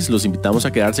Wednesdays. Los invitamos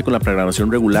a quedarse con la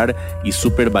programación regular y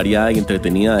súper variada y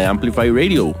entretenida de Amplify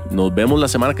Radio. Nos vemos la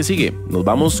semana que sigue. Nos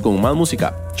vamos con más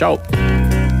música. Chao.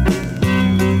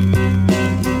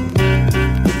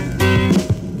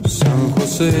 San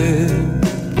José,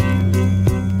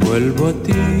 vuelvo a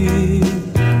ti.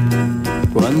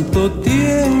 Cuánto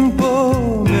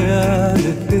tiempo me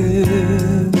alejé.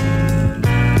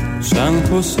 San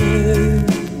José,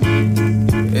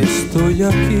 estoy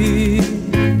aquí.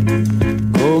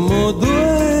 Cómo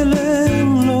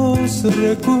duelen los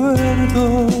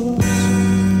recuerdos.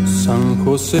 San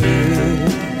José,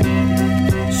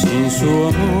 sin su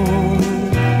amor,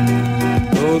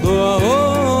 todo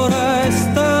ahora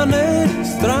es tan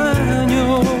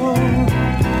extraño.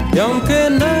 Y aunque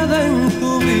nada en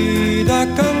tu vida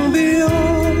cambió,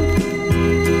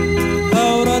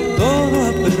 ahora todo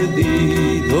ha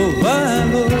perdido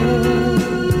valor.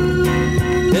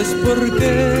 Es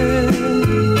porque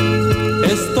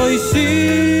estoy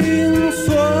sin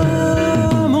su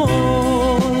amor.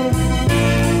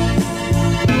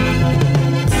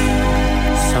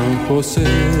 José,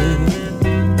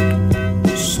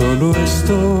 solo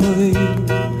estoy,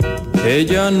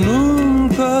 ella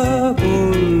nunca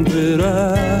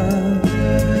volverá.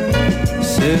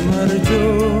 Se marchó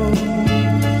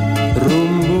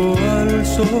rumbo al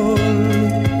sol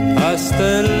hasta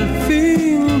el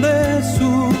fin de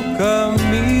su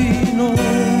camino.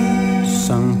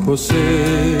 San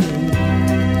José,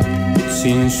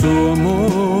 sin su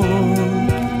amor,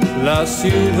 la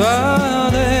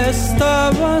ciudad está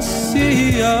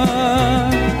vacía,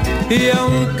 y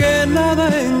aunque nada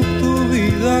en tu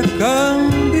vida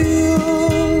cambió,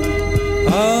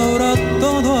 ahora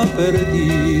todo ha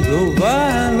perdido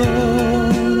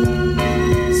valor.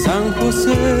 San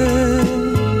José,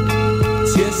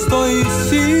 si estoy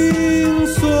sin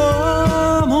su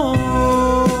amor.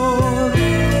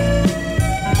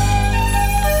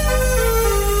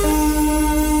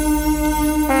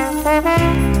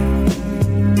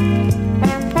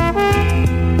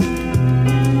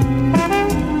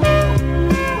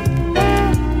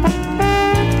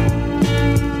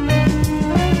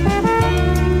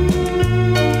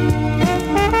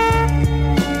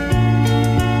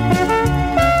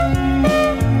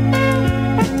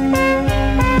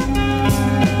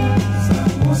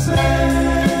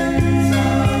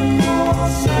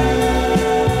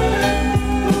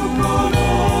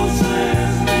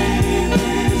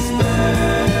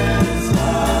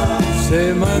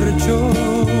 Se marchó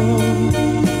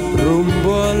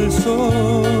rumbo al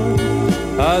sol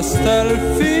hasta el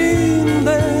fin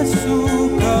de su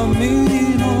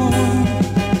camino.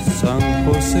 San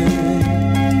José,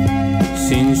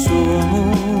 sin su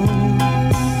amor,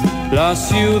 la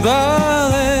ciudad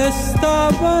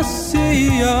está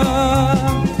vacía,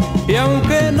 y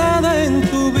aunque nada en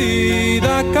tu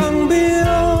vida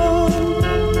cambió,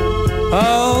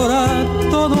 ahora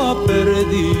todo ha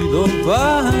perdido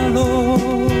valor.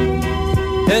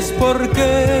 Es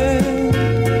porque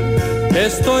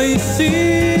estoy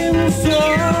sin su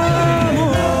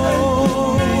amor.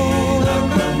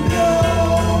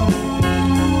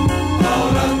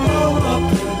 Ahora todo ha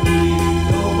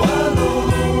perdido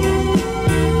valor.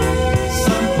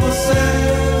 San José,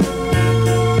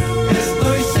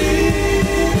 estoy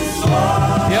sin su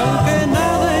amor. Y aunque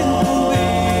nada en tu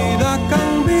vida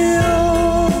cambió,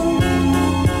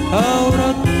 ahora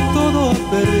todo ha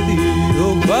perdido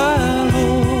valor.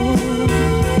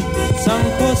 San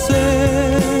José,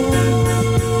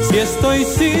 si estoy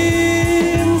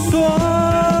sin su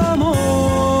amor.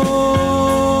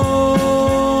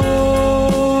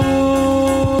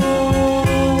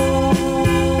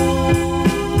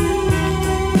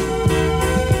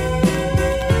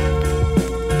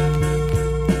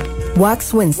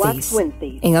 Wax Wednesdays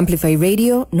en Amplify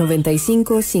Radio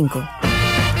 95.5.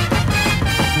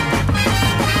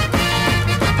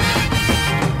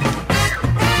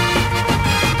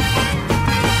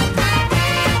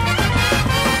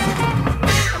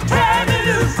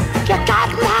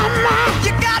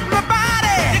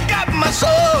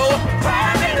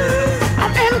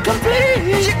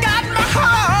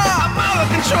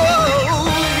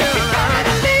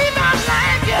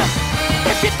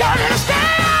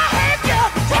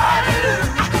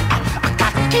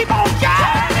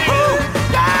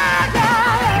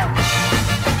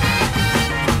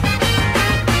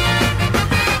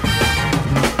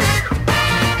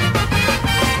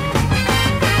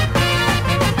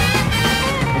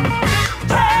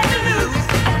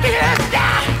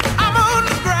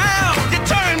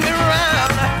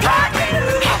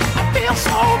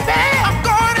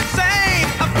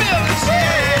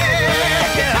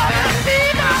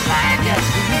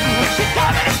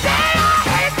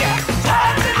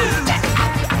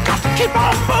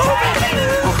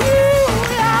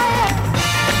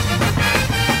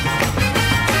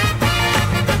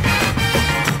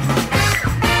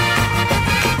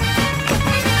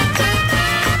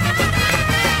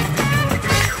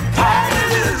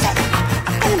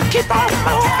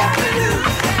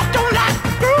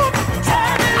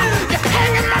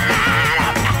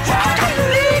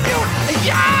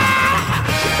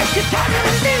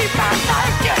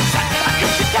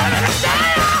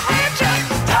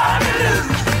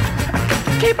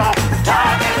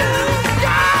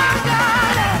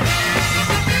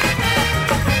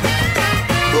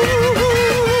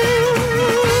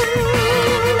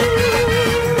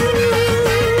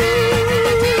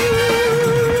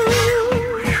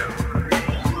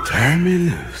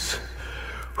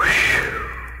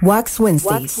 Wax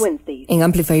Wednesdays en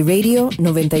Amplify Radio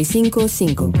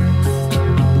 95.5.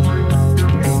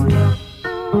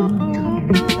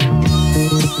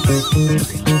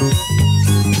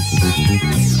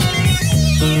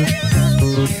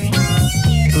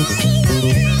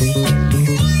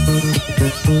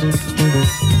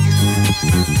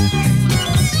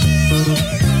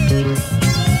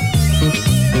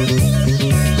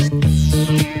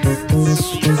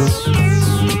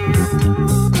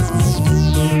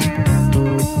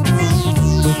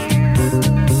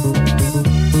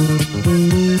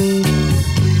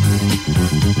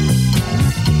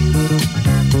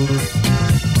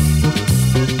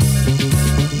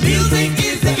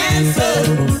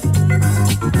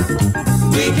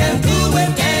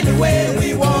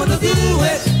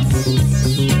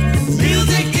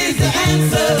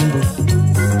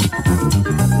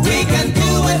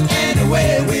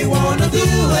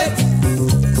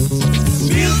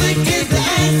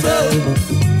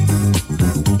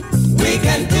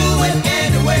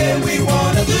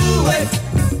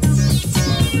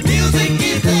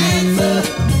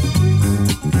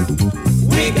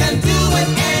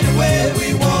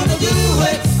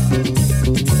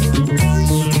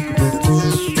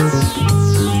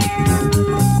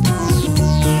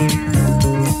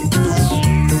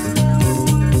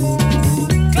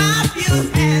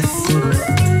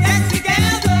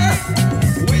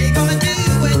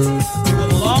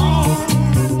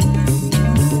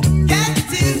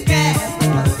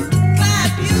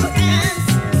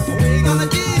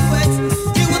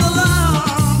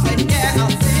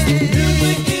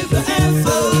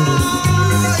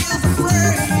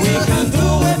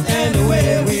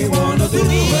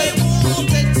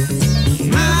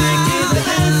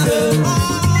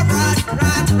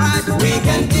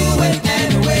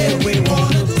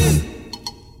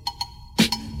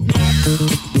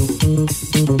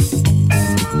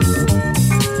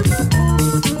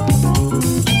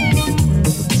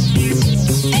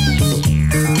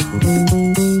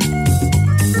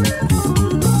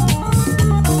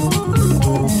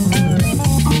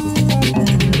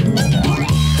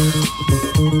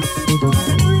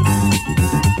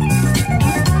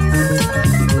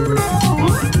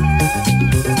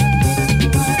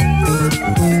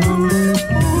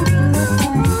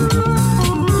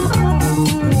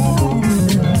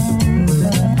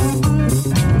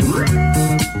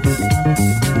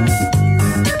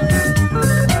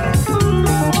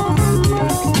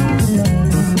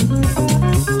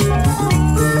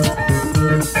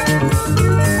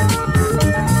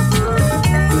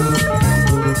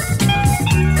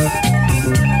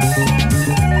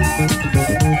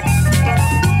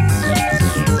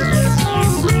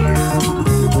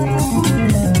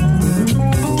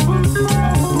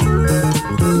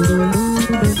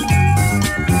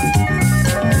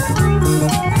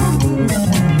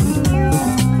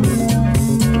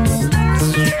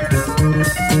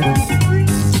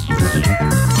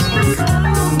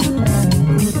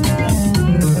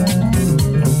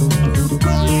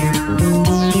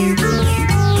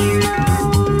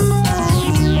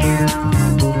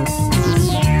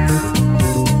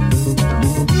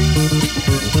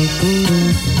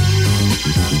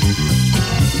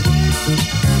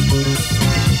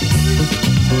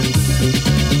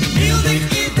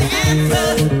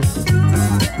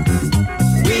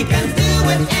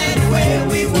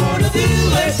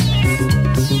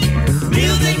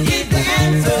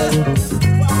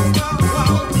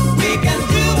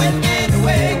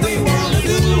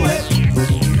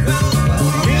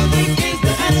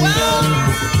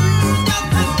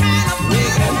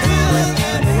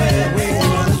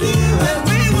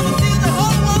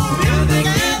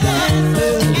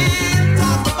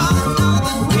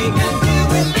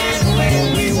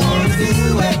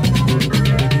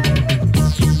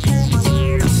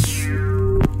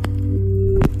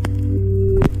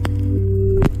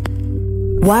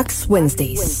 Wax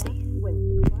Wednesdays.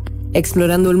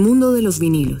 Explorando el mundo de los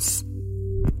vinilos.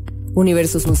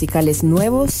 Universos musicales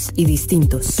nuevos y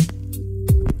distintos.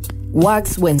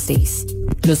 Wax Wednesdays.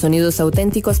 Los sonidos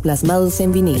auténticos plasmados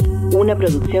en vinil. Una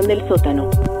producción del Sótano.